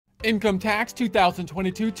Income tax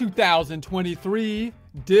 2022-2023,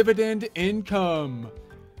 dividend income.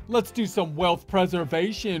 Let's do some wealth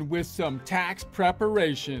preservation with some tax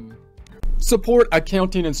preparation. Support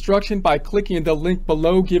accounting instruction by clicking the link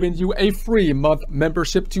below, giving you a free month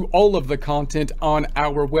membership to all of the content on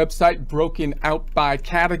our website, broken out by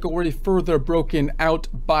category, further broken out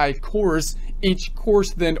by course. Each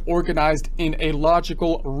course then organized in a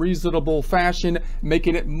logical, reasonable fashion,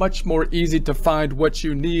 making it much more easy to find what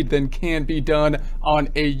you need than can be done on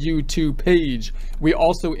a YouTube page. We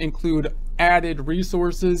also include added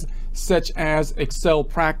resources such as Excel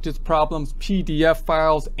practice problems, PDF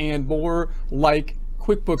files, and more, like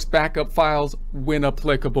QuickBooks backup files when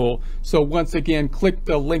applicable. So once again, click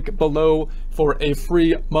the link below for a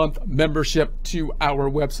free month membership to our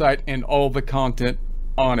website and all the content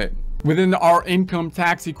on it. Within our income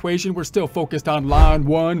tax equation, we're still focused on line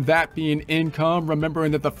one, that being income,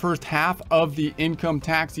 remembering that the first half of the income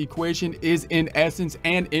tax equation is in essence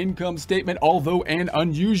an income statement, although an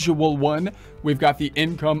unusual one. We've got the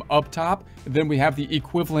income up top, then we have the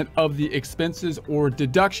equivalent of the expenses or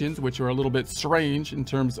deductions, which are a little bit strange in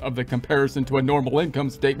terms of the comparison to a normal income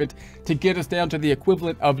statement, to get us down to the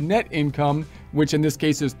equivalent of net income, which in this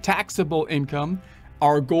case is taxable income.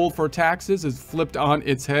 Our goal for taxes is flipped on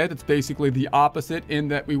its head. It's basically the opposite in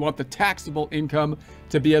that we want the taxable income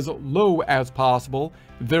to be as low as possible.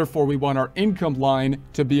 Therefore, we want our income line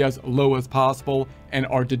to be as low as possible and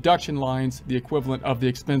our deduction lines, the equivalent of the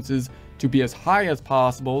expenses, to be as high as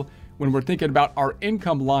possible. When we're thinking about our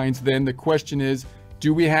income lines, then the question is,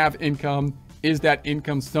 do we have income? Is that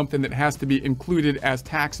income something that has to be included as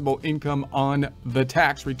taxable income on the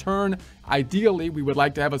tax return? Ideally, we would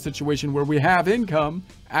like to have a situation where we have income,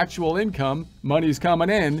 actual income, money's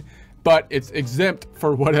coming in, but it's exempt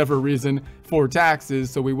for whatever reason for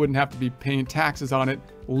taxes, so we wouldn't have to be paying taxes on it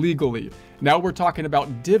legally. Now we're talking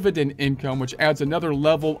about dividend income, which adds another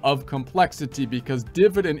level of complexity, because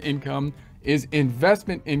dividend income is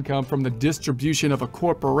investment income from the distribution of a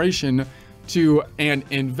corporation to an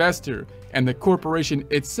investor. And the corporation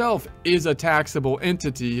itself is a taxable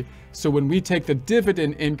entity. So when we take the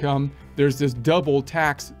dividend income, there's this double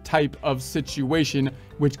tax type of situation,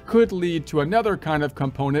 which could lead to another kind of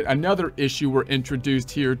component, another issue we're introduced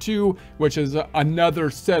here too, which is another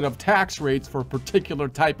set of tax rates for a particular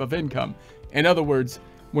type of income. In other words,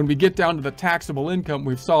 when we get down to the taxable income,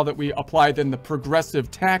 we saw that we apply then the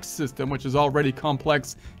progressive tax system, which is already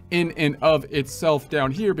complex in and of itself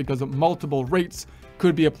down here because of multiple rates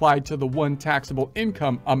could be applied to the one taxable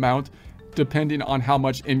income amount depending on how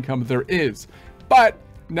much income there is. But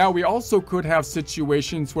now we also could have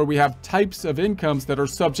situations where we have types of incomes that are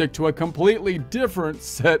subject to a completely different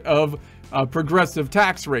set of progressive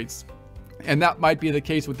tax rates. And that might be the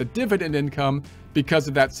case with the dividend income because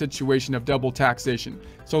of that situation of double taxation.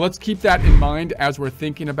 So let's keep that in mind as we're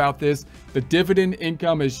thinking about this. The dividend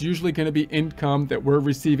income is usually going to be income that we're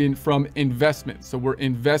receiving from investments. So we're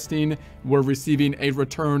investing, we're receiving a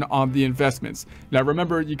return on the investments. Now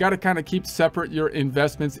remember, you got to kind of keep separate your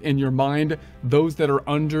investments in your mind. Those that are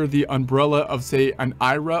under the umbrella of, say, an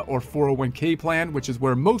IRA or 401k plan, which is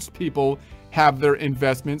where most people have their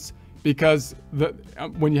investments, because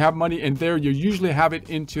when you have money in there, you usually have it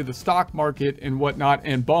into the stock market and whatnot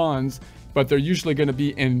and bonds, but they're usually going to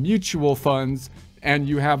be in mutual funds, and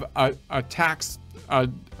you have a tax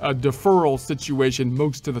deferral situation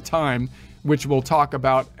most of the time, which we'll talk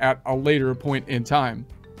about at a later point in time.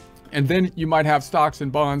 And then you might have stocks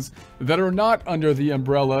and bonds that are not under the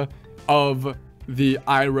umbrella of the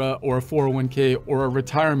IRA or a 401k or a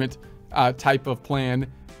retirement type of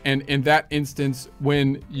plan. And in that instance,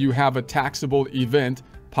 when you have a taxable event,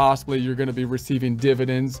 possibly you're going to be receiving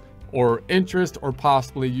dividends or interest, or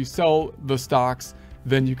possibly you sell the stocks,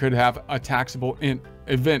 then you could have a taxable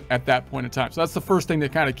event at that point in time. So that's the first thing to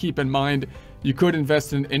kind of keep in mind. You could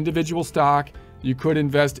invest in individual stock. You could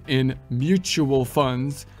invest in mutual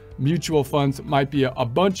funds. Mutual funds might be a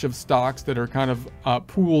bunch of stocks that are kind of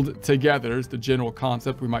pooled together is the general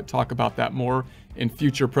concept. We might talk about that more in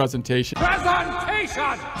future presentations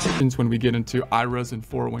when we get into IRAs and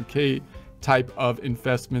 401k type of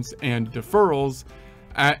investments and deferrals.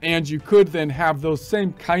 And you could then have those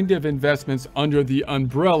same kind of investments under the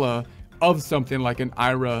umbrella of something like an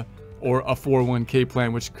IRA or a 401k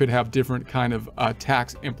plan, which could have different kind of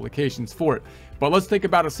tax implications for it. But let's think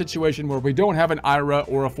about a situation where we don't have an IRA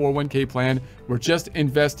or a 401k plan. We're just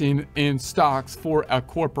investing in stocks for a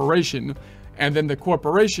corporation, and then the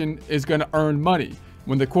corporation is going to earn money.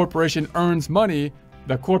 When the corporation earns money,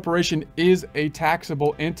 the corporation is a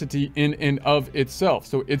taxable entity in and of itself.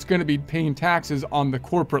 So it's going to be paying taxes on the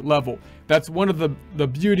corporate level. That's one of the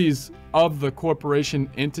beauties of the corporation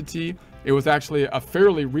entity. It was actually a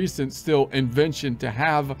fairly recent still invention to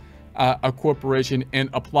have a corporation and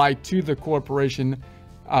apply to the corporation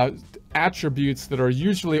attributes that are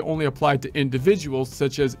usually only applied to individuals,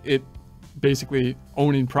 such as it basically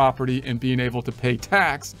owning property and being able to pay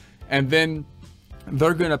tax. And then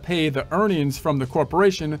they're going to pay the earnings from the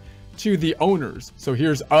corporation to the owners. So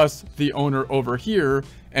here's us, the owner over here.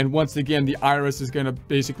 And once again, the IRS is going to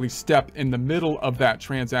basically step in the middle of that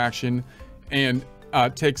transaction and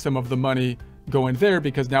take some of the money going there,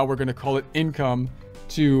 because now we're going to call it income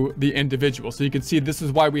to the individual. So you can see this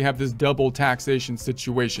is why we have this double taxation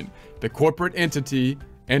situation. The corporate entity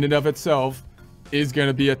in and of itself is going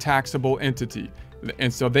to be a taxable entity.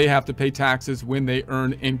 And so they have to pay taxes when they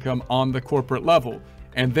earn income on the corporate level.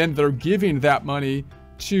 And then they're giving that money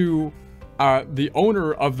to the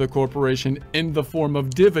owner of the corporation in the form of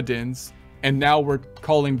dividends. And now we're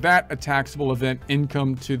calling that a taxable event,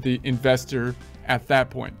 income to the investor at that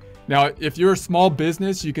point. Now, if you're a small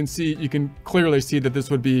business, you can clearly see that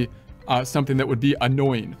this would be something that would be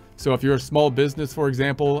annoying. So if you're a small business, for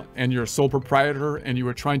example, and you're a sole proprietor and you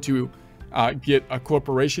were trying to get a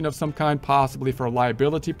corporation of some kind, possibly for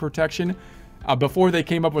liability protection, before they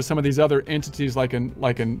came up with some of these other entities like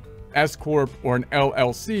an S Corp or an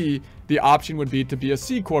LLC, the option would be to be a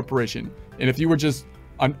C corporation. And if you were just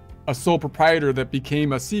a sole proprietor that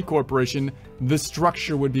became a C corporation, this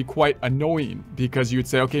structure would be quite annoying, because you'd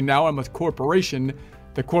say, okay, now I'm a corporation.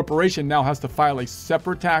 The corporation now has to file a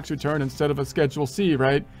separate tax return instead of a Schedule C,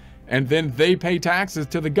 right? And then they pay taxes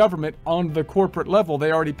to the government on the corporate level.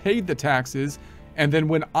 They already paid the taxes. And then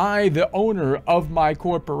when I, the owner of my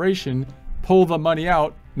corporation, pull the money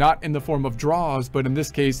out, not in the form of draws, but in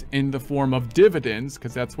this case, in the form of dividends,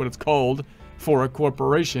 because that's what it's called for a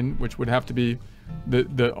corporation, which would have to be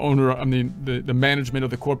the owner, I mean, the management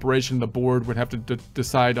of the corporation, the board would have to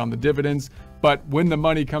decide on the dividends. But when the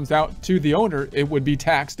money comes out to the owner, it would be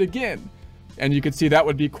taxed again. And you can see that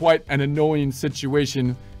would be quite an annoying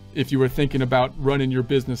situation if you were thinking about running your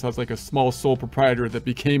business as like a small sole proprietor that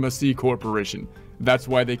became a C corporation. That's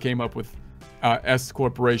why they came up with S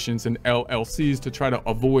corporations and LLCs, to try to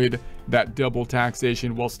avoid that double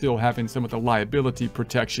taxation while still having some of the liability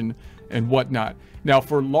protection and whatnot. Now,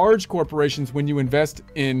 for large corporations, when you invest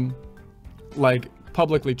in like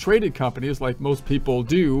publicly traded companies, like most people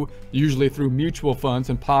do, usually through mutual funds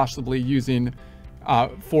and possibly using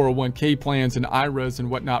 401k plans and IRAs and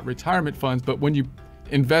whatnot, retirement funds. But when you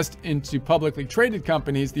invest into publicly traded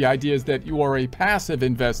companies, the idea is that you are a passive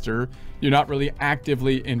investor. You're not really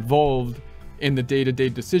actively involved in the day-to-day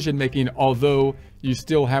decision making, although you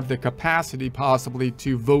still have the capacity possibly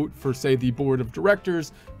to vote for, say, the board of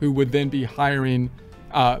directors, who would then be hiring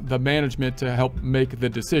the management to help make the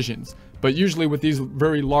decisions. But usually with these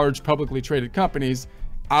very large publicly traded companies,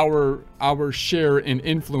 our share in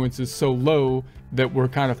influence is so low that we're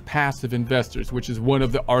kind of passive investors, which is one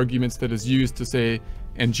of the arguments that is used to say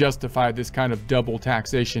and justify this kind of double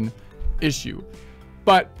taxation issue.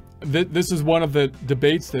 But this is one of the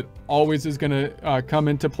debates that always is going to come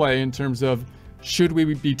into play in terms of, should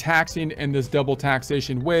we be taxing in this double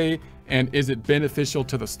taxation way, and is it beneficial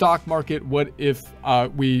to the stock market? What if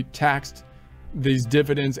we taxed these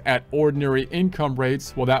dividends at ordinary income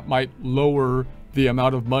rates? Well, that might lower the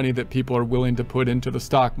amount of money that people are willing to put into the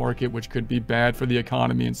stock market, which could be bad for the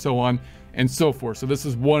economy, and so on and so forth. So this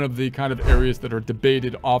is one of the kind of areas that are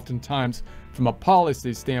debated oftentimes from a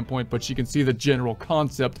policy standpoint, but you can see the general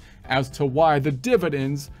concept as to why the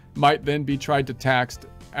dividends might then be tried to tax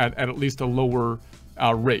at least a lower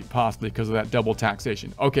rate, possibly because of that double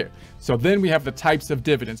taxation. Okay, so then we have the types of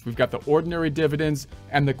dividends. We've got the ordinary dividends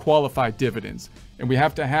and the qualified dividends. And we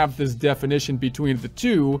have to have this definition between the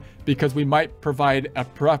two, because we might provide a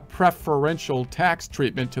preferential tax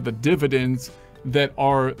treatment to the dividends that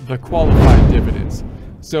are the qualified dividends.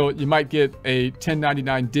 So you might get a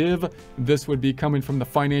 1099 div. This would be coming from the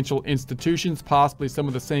financial institutions, possibly some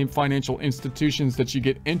of the same financial institutions that you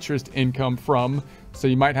get interest income from. So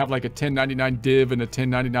you might have like a 1099 div and a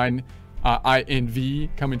 1099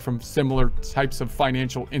 INV coming from similar types of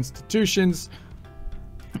financial institutions.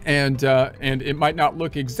 And it might not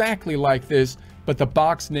look exactly like this, but the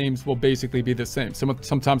box names will basically be the same.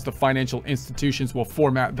 Sometimes the financial institutions will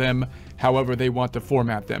format them however they want to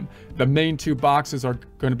format them. The main two boxes are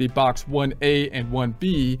going to be box 1A and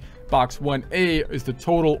 1B. Box 1A is the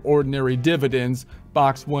total ordinary dividends.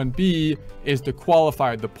 Box 1B is the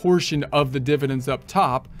qualified, the portion of the dividends up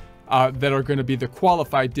top that are going to be the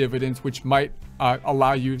qualified dividends, which might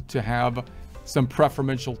allow you to have some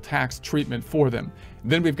preferential tax treatment for them.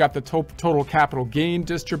 Then we've got the total capital gain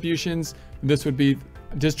distributions. This would be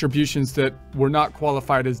distributions that were not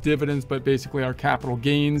qualified as dividends, but basically are capital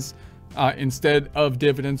gains instead of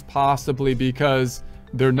dividends, possibly because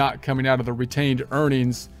they're not coming out of the retained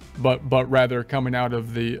earnings, but rather coming out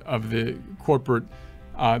of the corporate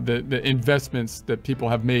the investments that people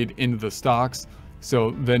have made into the stocks.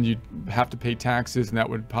 So then you have to pay taxes, and that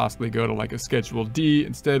would possibly go to like a Schedule D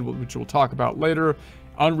instead, which we'll talk about later.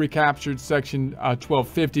 Unrecaptured section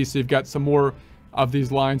 1250. So you've got some more of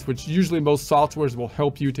these lines, which usually most softwares will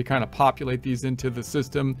help you to kind of populate these into the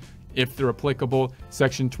system if they're applicable.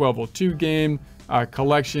 Section 1202 game,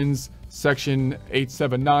 collections, section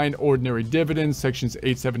 879 ordinary dividends, sections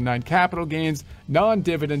 879 capital gains,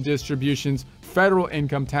 non-dividend distributions, federal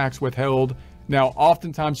income tax withheld. Now,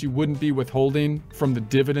 oftentimes you wouldn't be withholding from the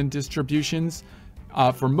dividend distributions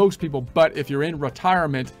for most people, but if you're in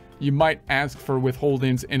retirement, you might ask for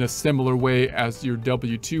withholdings in a similar way as your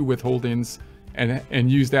W-2 withholdings and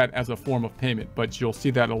use that as a form of payment. But you'll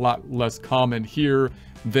see that a lot less common here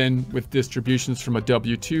than with distributions from a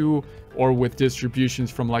W-2 or with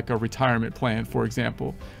distributions from like a retirement plan, for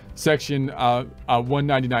example. Section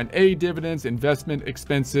 199A, dividends, investment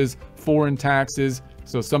expenses, foreign taxes.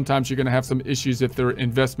 So sometimes you're going to have some issues if there are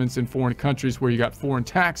investments in foreign countries where you got foreign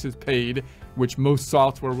taxes paid, which most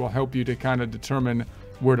software will help you to kind of determine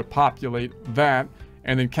where to populate that.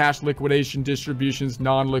 And then cash liquidation distributions,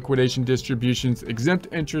 non-liquidation distributions, exempt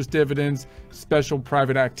interest dividends, special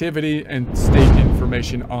private activity, and state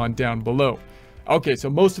information on down below. Okay, so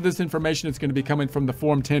most of this information is going to be coming from the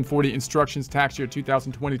Form 1040 Instructions Tax Year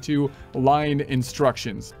 2022 line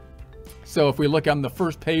instructions. So if we look on the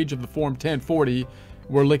first page of the Form 1040,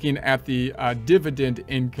 we're looking at the dividend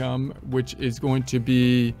income, which is going to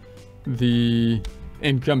be the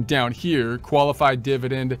income down here, qualified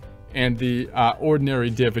dividend, and the ordinary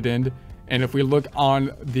dividend. And if we look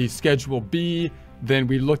on the Schedule B, then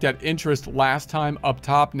we looked at interest last time up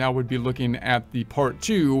top. Now we'd be looking at the Part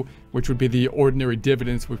 2, which would be the ordinary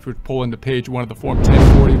dividends, which would pull into page 1 of the Form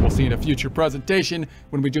 1040. We'll see in a future presentation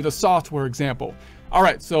when we do the software example. All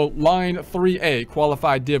right, so line 3A,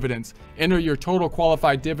 qualified dividends. Enter your total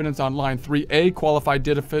qualified dividends on line 3A. Qualified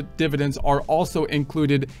dividends are also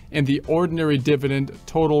included in the ordinary dividend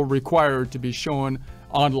total required to be shown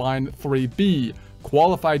on line 3B.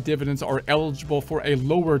 Qualified dividends are eligible for a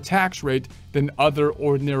lower tax rate than other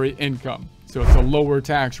ordinary income. So it's a lower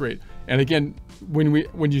tax rate. And again,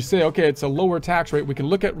 when you say, okay, it's a lower tax rate, we can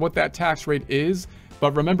look at what that tax rate is.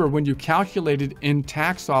 But remember, when you calculate it in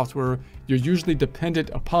tax software, you're usually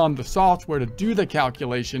dependent upon the software to do the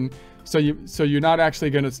calculation. So you're not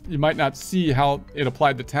actually you might not see how it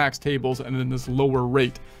applied the tax tables and then this lower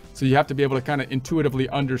rate. So you have to be able to kind of intuitively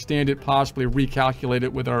understand it, possibly recalculate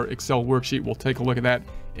it with our Excel worksheet. We'll take a look at that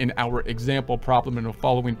in our example problem in the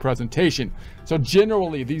following presentation. So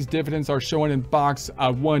generally, these dividends are shown in box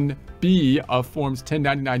 1B of Forms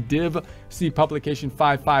 1099 Div. See publication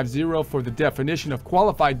 550 for the definition of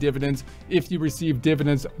qualified dividends if you receive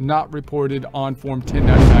dividends not reported on Form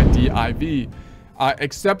 1099 DIV.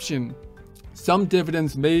 Exception. Some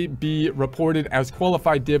dividends may be reported as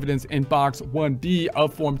qualified dividends in box 1B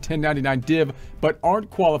of Form 1099 Div, but aren't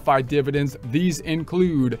qualified dividends. These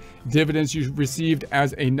include dividends you received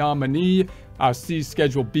as a nominee. See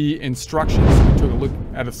Schedule B instructions. We took a look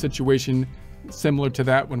at a situation similar to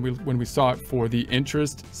that when we saw it for the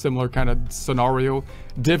interest, similar kind of scenario.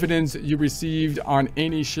 Dividends you received on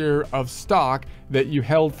any share of stock that you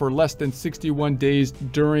held for less than 61 days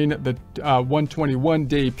during the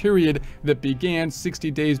 121-day period that began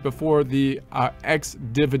 60 days before the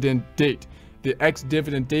ex-dividend date. The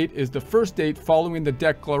ex-dividend date is the first date following the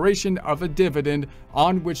declaration of a dividend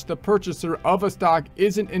on which the purchaser of a stock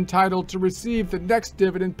isn't entitled to receive the next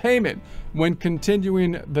dividend payment. When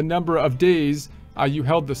continuing the number of days you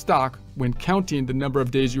held the stock, when counting the number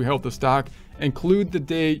of days you held the stock, include the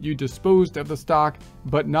day you disposed of the stock,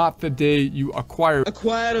 but not the day you acquired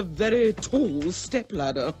a very tall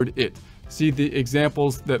stepladder. It. See the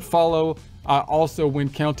examples that follow. Also, when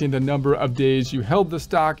counting the number of days you held the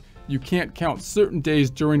stock, you can't count certain days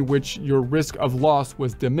during which your risk of loss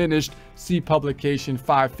was diminished. See publication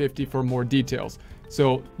 550 for more details.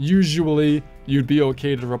 So usually you'd be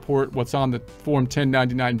okay to report what's on the Form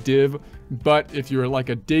 1099 Div, but if you're like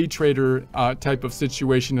a day trader type of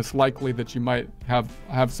situation, it's likely that you might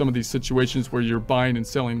have some of these situations where you're buying and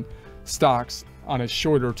selling stocks on a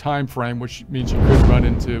shorter time frame, which means you could run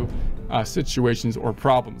into situations or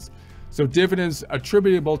problems. So dividends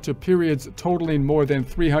attributable to periods totaling more than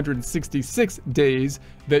 366 days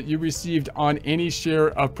that you received on any share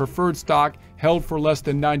of preferred stock held for less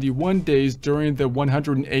than 91 days during the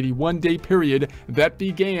 181-day period that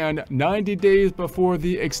began 90 days before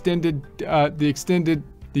the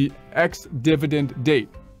ex-dividend date.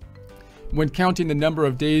 When counting the number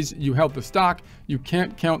of days you held the stock, you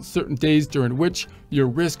can't count certain days during which your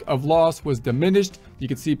risk of loss was diminished. You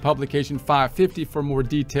can see publication 550 for more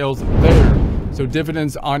details there. So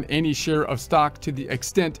dividends on any share of stock to the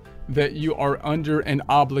extent that you are under an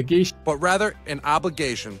obligation, but rather an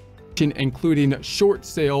obligation, including short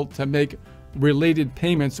sale to make related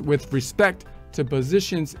payments with respect to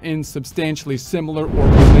positions in substantially similar or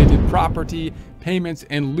related property, payments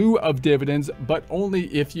in lieu of dividends, but only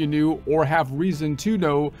if you knew or have reason to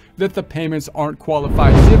know that the payments aren't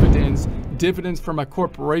qualified dividends. Dividends from a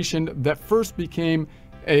corporation that first became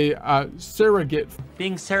a surrogate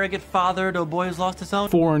fathered, oh boy has lost his own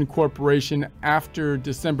foreign corporation after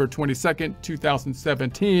December 22nd,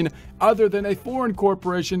 2017, other than a foreign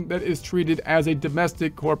corporation that is treated as a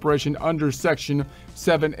domestic corporation under section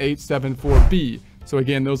 7874B. So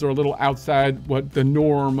again, those are a little outside what the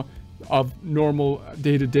norm of normal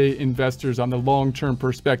day-to-day investors on the long-term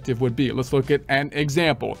perspective would be. Let's look at an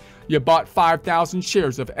example. You bought 5,000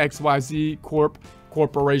 shares of XYZ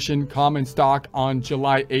Corporation common stock on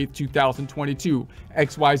July 8, 2022.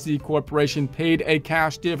 XYZ Corporation paid a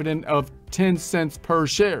cash dividend of 10 cents per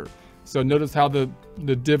share. So notice how the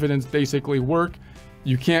dividends basically work.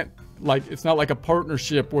 You can't, like, it's not like a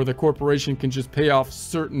partnership where the corporation can just pay off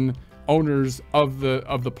certain owners of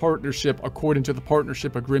the partnership according to the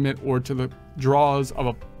partnership agreement or to the draws of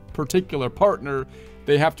a particular partner.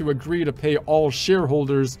 They have to agree to pay all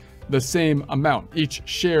shareholders the same amount, each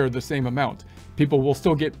share the same amount. People will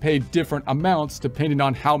still get paid different amounts depending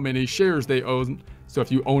on how many shares they own. So if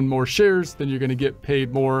you own more shares, then you're going to get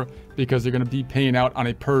paid more because they're going to be paying out on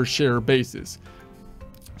a per share basis.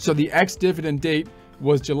 So the ex-dividend date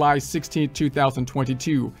was July 16,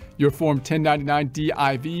 2022. Your Form 1099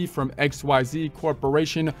 DIV from XYZ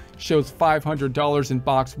Corporation shows $500 in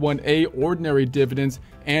Box 1A ordinary dividends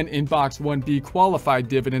and in Box 1B qualified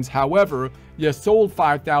dividends. However, you sold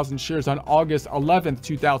 5,000 shares on August 11,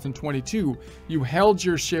 2022. You held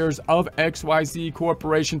your shares of XYZ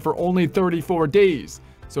Corporation for only 34 days.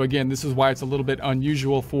 So again, this is why it's a little bit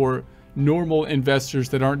unusual for normal investors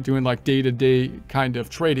that aren't doing like day-to-day kind of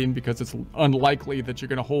trading, because it's unlikely that you're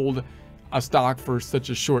going to hold a stock for such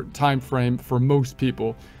a short time frame for most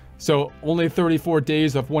people. So only 34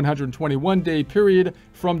 days of 121-day period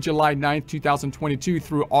from July 9th, 2022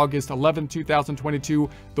 through August 11, 2022.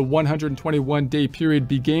 The 121-day period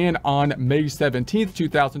began on May 17th,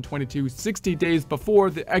 2022, 60 days before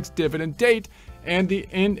the ex-dividend date, and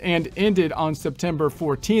ended on September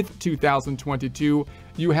 14th, 2022.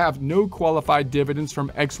 You have no qualified dividends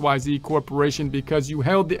from XYZ Corporation because you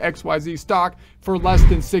held the XYZ stock for less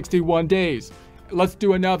than 61 days. Let's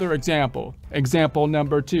do another example. Example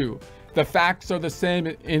number 2. The facts are the same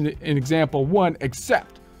in example 1,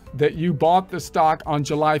 except that you bought the stock on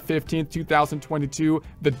July 15th, 2022,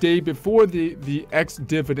 the day before the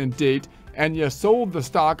ex-dividend date, and you sold the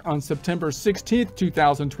stock on September 16th,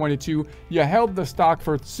 2022. You held the stock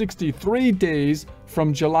for 63 days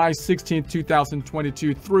from July 16th,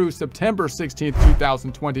 2022 through September 16th,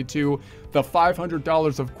 2022. The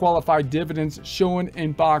 $500 of qualified dividends shown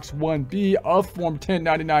in Box 1B of Form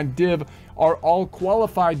 1099 Div are all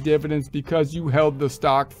qualified dividends because you held the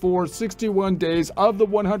stock for 61 days of the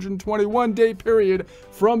 121-day period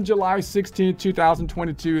from July 16th,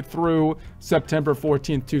 2022 through September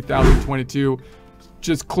 14th, 2022.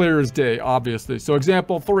 Just clear as day, obviously. So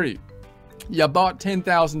example 3. You bought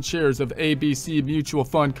 10,000 shares of ABC Mutual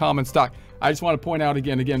Fund common stock. I just want to point out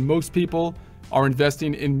again, most people are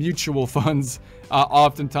investing in mutual funds,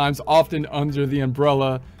 often under the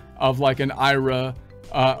umbrella of like an IRA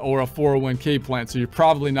or a 401k plan. So you're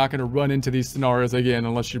probably not going to run into these scenarios again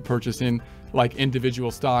unless you're purchasing like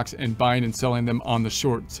individual stocks and buying and selling them on the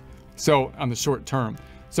shorts. So on the short term.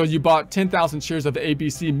 So you bought 10,000 shares of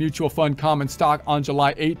ABC Mutual Fund common stock on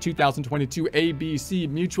July 8, 2022. ABC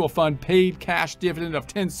Mutual Fund paid cash dividend of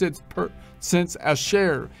 10 cents a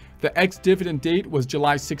share. The ex-dividend date was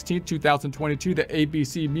July 16, 2022. The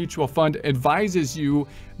ABC Mutual Fund advises you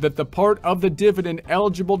that the part of the dividend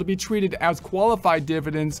eligible to be treated as qualified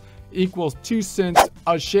dividends equals 2 cents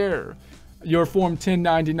a share. Your Form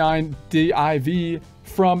 1099 DIV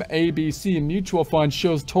from ABC Mutual Fund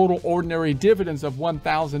shows total ordinary dividends of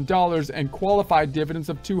 $1,000 and qualified dividends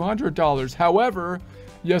of $200. However,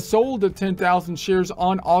 you sold the 10,000 shares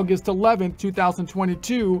on August 11th,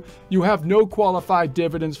 2022, you have no qualified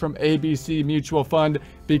dividends from ABC Mutual Fund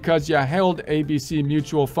because you held ABC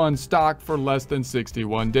Mutual Fund stock for less than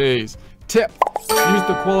 61 days. Tip: use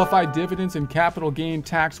the qualified dividends and capital gain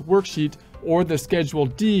tax worksheet or the Schedule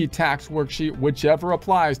D tax worksheet, whichever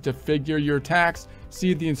applies, to figure your tax.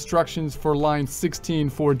 See the instructions for line 16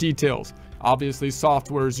 for details. Obviously,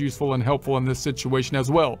 software is useful and helpful in this situation as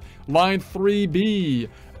well. Line 3B,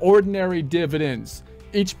 ordinary dividends.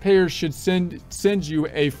 Each payer should send you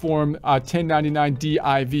a form 1099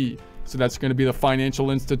 DIV. So that's going to be the financial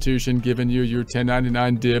institution giving you your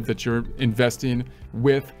 1099 div that you're investing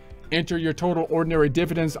with. Enter your total ordinary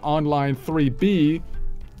dividends on line 3B.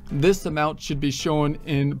 This amount should be shown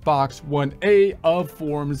in box 1A of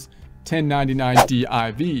forms 1099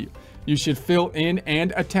 DIV. You should fill in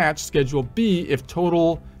and attach Schedule B if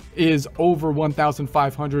total is over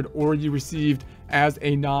 1,500 or you received as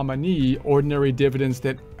a nominee ordinary dividends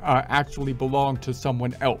that actually belong to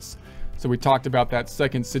someone else. So we talked about that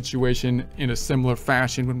second situation in a similar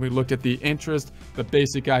fashion when we looked at the interest. The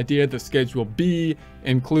basic idea, the Schedule B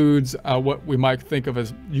includes what we might think of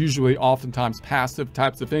as usually oftentimes passive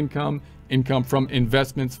types of income from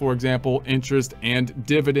investments, for example, interest and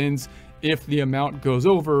dividends. If the amount goes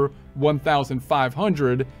over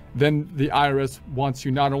 1,500, then the IRS wants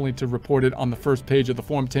you not only to report it on the first page of the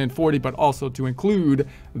Form 1040, but also to include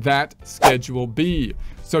that Schedule B.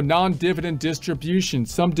 So non-dividend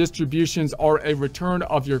distributions. Some distributions are a return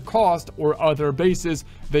of your cost or other basis.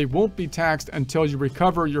 They won't be taxed until you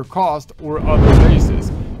recover your cost or other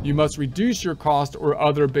basis. You must reduce your cost or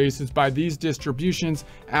other basis by these distributions.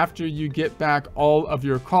 After you get back all of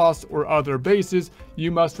your costs or other basis, you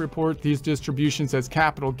must report these distributions as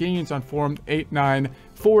capital gains on Form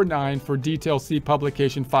 8949 for details. See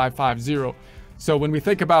publication 550. So when we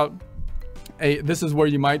think about this is where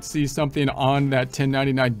you might see something on that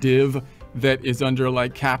 1099 div that is under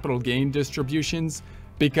like capital gain distributions,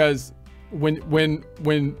 because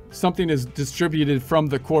when something is distributed from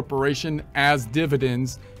the corporation as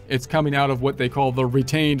dividends, it's coming out of what they call the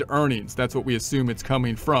retained earnings. That's what we assume it's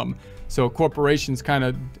coming from. So corporations kind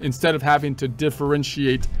of, instead of having to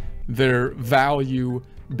differentiate their value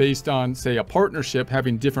based on, say, a partnership,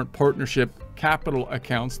 having different partnership capital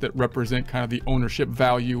accounts that represent kind of the ownership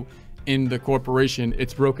value in the corporation,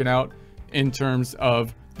 it's broken out in terms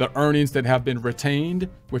of the earnings that have been retained,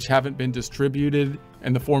 which haven't been distributed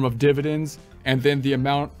in the form of dividends, and then the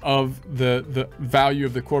amount of the value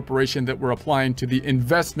of the corporation that we're applying to the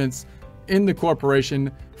investments in the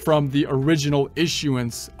corporation from the original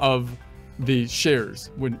issuance of the shares,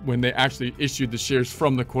 when they actually issued the shares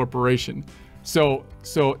from the corporation. So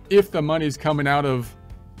if the money's coming out of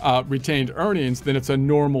retained earnings, then it's a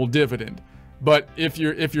normal dividend. But if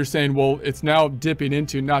you're saying, well, it's now dipping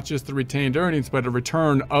into not just the retained earnings, but a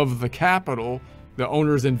return of the capital, the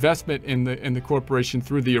owner's investment in the corporation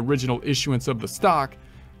through the original issuance of the stock,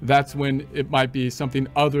 that's when it might be something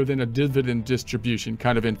other than a dividend distribution,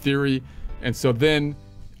 kind of in theory. And so then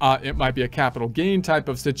it might be a capital gain type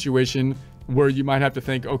of situation where you might have to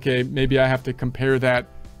think, okay, maybe I have to compare that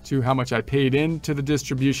to how much I paid into the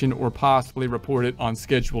distribution, or possibly report it on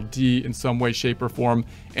Schedule D in some way, shape, or form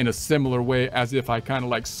in a similar way as if I kind of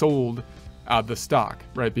like sold the stock,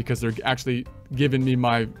 right? Because they're actually giving me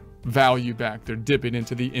my value back. They're dipping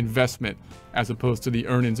into the investment as opposed to the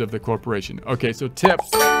earnings of the corporation. Okay, so tips.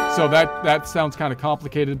 So that sounds kind of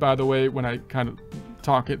complicated, by the way, when I kind of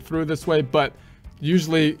talk it through this way, but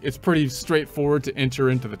usually it's pretty straightforward to enter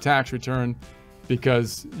into the tax return,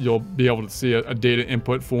 because you'll be able to see a data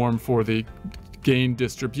input form for the gain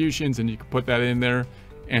distributions, and you can put that in there,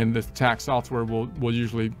 and the tax software will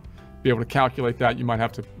usually be able to calculate that. You might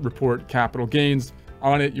have to report capital gains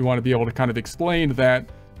on it. You want to be able to kind of explain that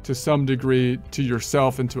to some degree to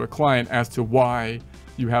yourself and to a client as to why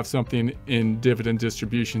you have something in dividend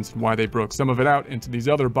distributions and why they broke some of it out into these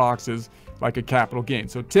other boxes like a capital gain.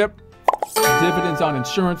 So tip: dividends on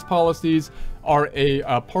insurance policies are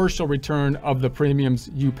a partial return of the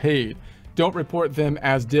premiums you paid. Don't report them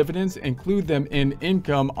as dividends. Include them in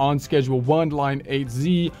income on Schedule 1, line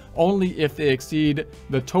 8Z, only if they exceed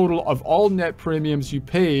the total of all net premiums you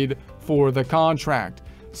paid for the contract.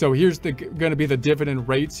 So here's going to be the dividend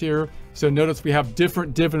rates here. So notice we have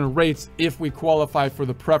different dividend rates if we qualify for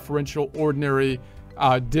the preferential ordinary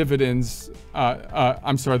dividends.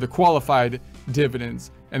 The qualified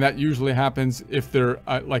dividends. And that usually happens if they're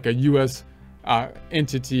like a U.S.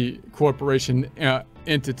 Entity, corporation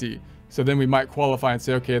entity. So then we might qualify and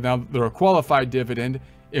say, okay, now they're a qualified dividend.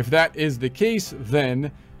 If that is the case,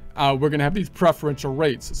 then we're going to have these preferential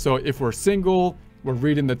rates. So if we're single we're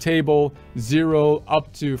reading the table, 0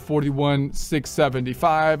 up to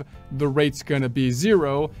 41,675, the rate's going to be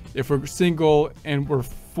 0. If we're single and we're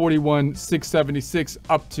 41,676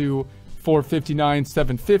 up to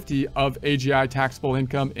 459,750 of AGI taxable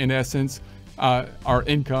income, in essence, our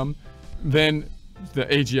income, then the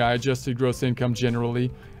AGI, adjusted gross income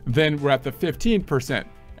generally, then we're at the 15%.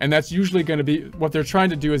 And that's usually going to be, what they're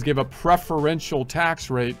trying to do is give a preferential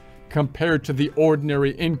tax rate compared to the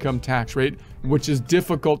ordinary income tax rate, which is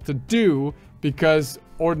difficult to do because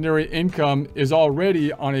ordinary income is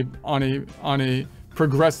already on a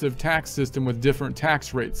progressive tax system with different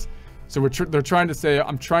tax rates. So they're trying to say,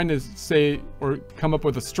 I'm trying to say or come up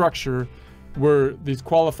with a structure where these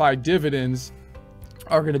qualified dividends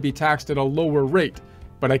are going to be taxed at a lower rate,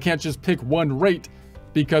 but I can't just pick one rate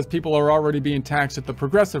because people are already being taxed at the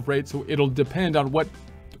progressive rate. So it'll depend on what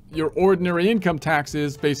your ordinary income tax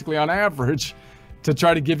is, basically on average, to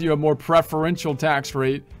try to give you a more preferential tax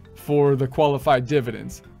rate for the qualified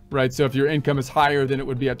dividends, right? So if your income is higher, then it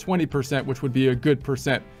would be at 20%, which would be a good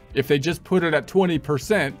percent. If they just put it at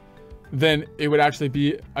 20%, then it would actually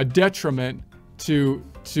be a detriment to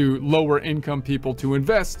lower income people to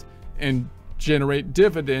invest and generate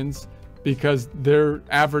dividends, because their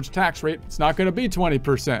average tax rate is not going to be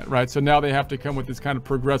 20%, right? So now they have to come with this kind of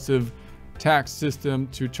progressive tax system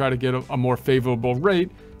to try to get a more favorable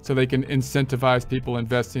rate so they can incentivize people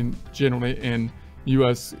investing generally in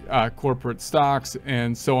U.S. Corporate stocks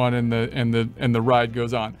and so on, and the ride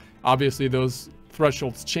goes on. Obviously, those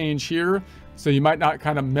thresholds change here, so you might not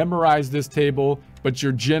kind of memorize this table, but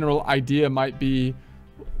your general idea might be,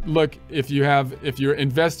 look, if you're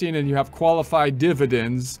investing and you have qualified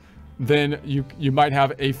dividends, then you might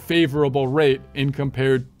have a favorable rate in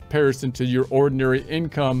comparison to your ordinary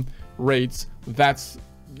income rates. That's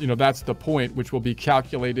the point, which will be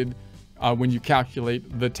calculated when you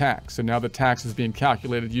calculate the tax. So now the tax is being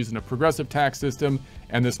calculated using a progressive tax system,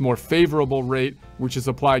 and this more favorable rate, which is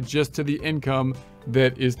applied just to the income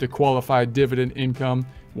that is the qualified dividend income.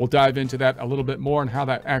 We'll dive into that a little bit more and how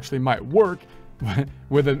that actually might work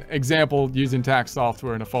with an example using tax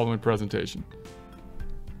software in a following presentation.